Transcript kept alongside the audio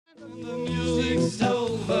music's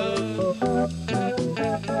over.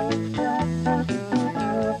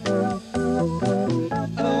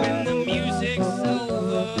 When the music's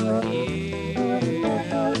over here.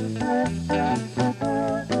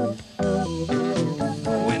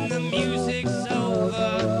 When the music's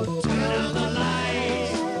over, turn out the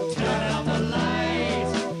lights, turn out the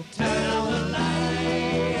lights, turn out the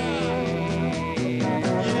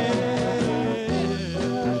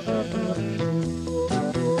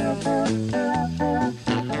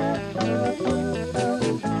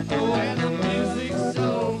when the music's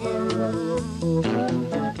over.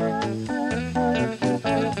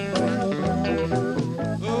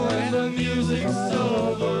 When the music's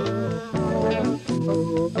over.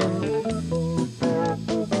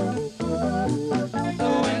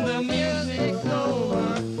 When the music's over,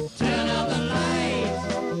 turn out the lights,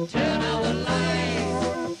 turn out the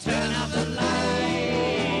lights, turn out the lights.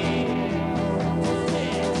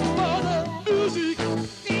 For the music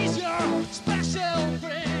is your special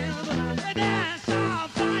friend, and that's our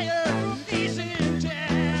fire is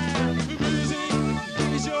intent. The music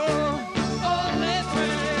is your only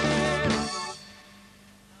friend.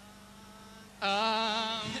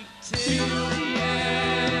 Until the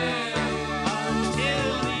end,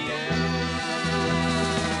 until the end,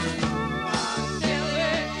 until the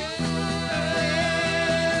end.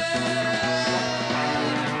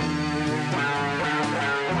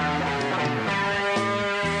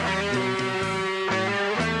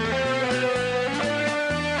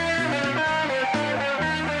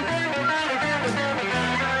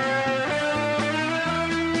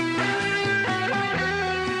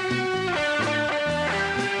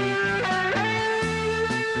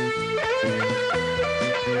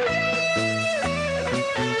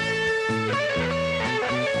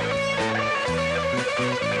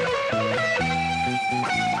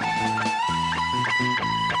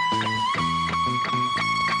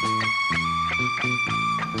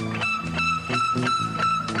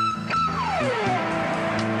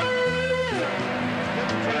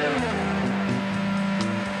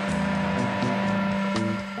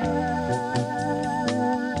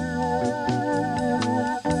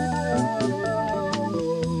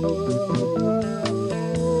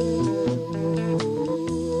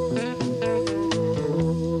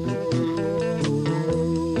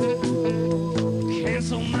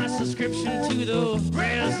 Cancel my subscription to the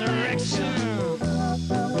resurrection.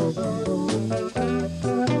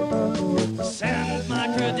 Send my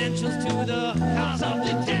credentials to the house of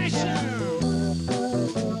detention.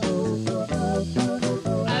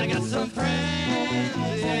 I got some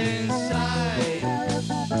friends inside.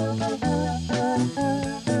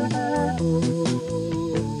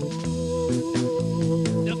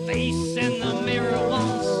 The face in the mirror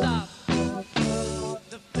won't stop.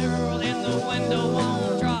 The girl in the window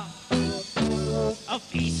won't drop. A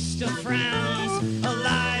feast of frowns,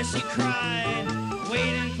 alive she cried,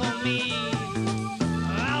 waiting for me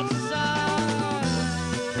outside.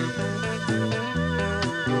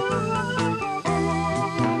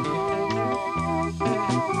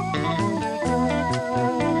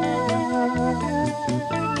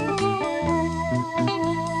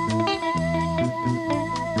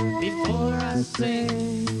 Before I sing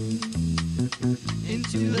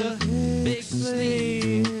into the big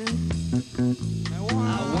sleep, I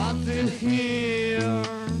want to hear,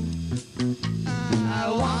 I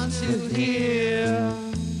want to hear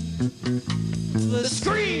the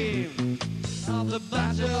scream of the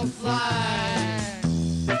butterfly.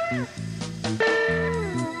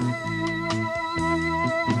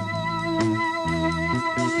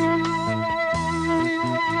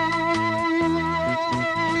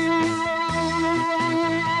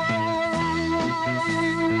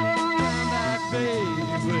 Back,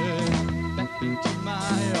 baby, back into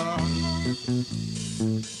my arms.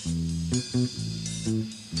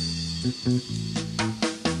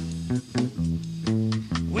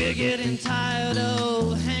 We're getting tired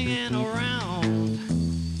of hanging around,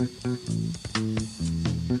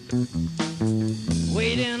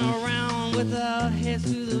 waiting around with our heads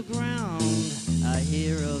to the ground. I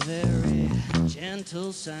hear a very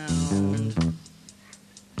gentle sound,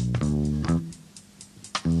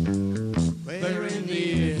 very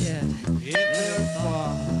near, yet very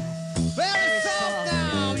far, very soft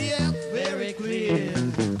now, yet very clear.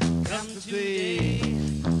 Come today,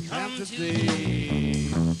 come today.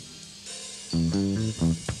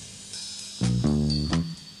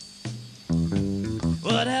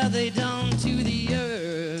 What have they done to the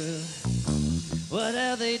earth? What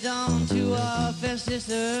have they done to our fair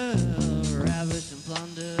sister? Ravished and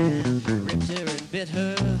plundered and ripped her and bit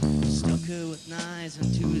her, stuck her with knives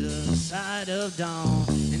into the side of dawn,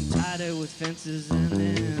 and tied it with fences and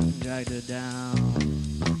then dragged her down.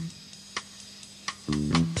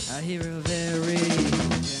 I hear a very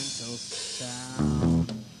gentle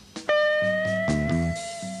sound.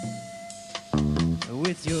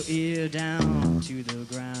 With your ear down to the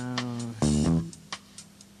ground.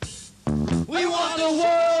 We want the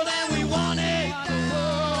world and we want it.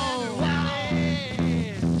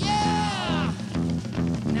 Yeah!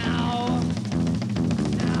 Now.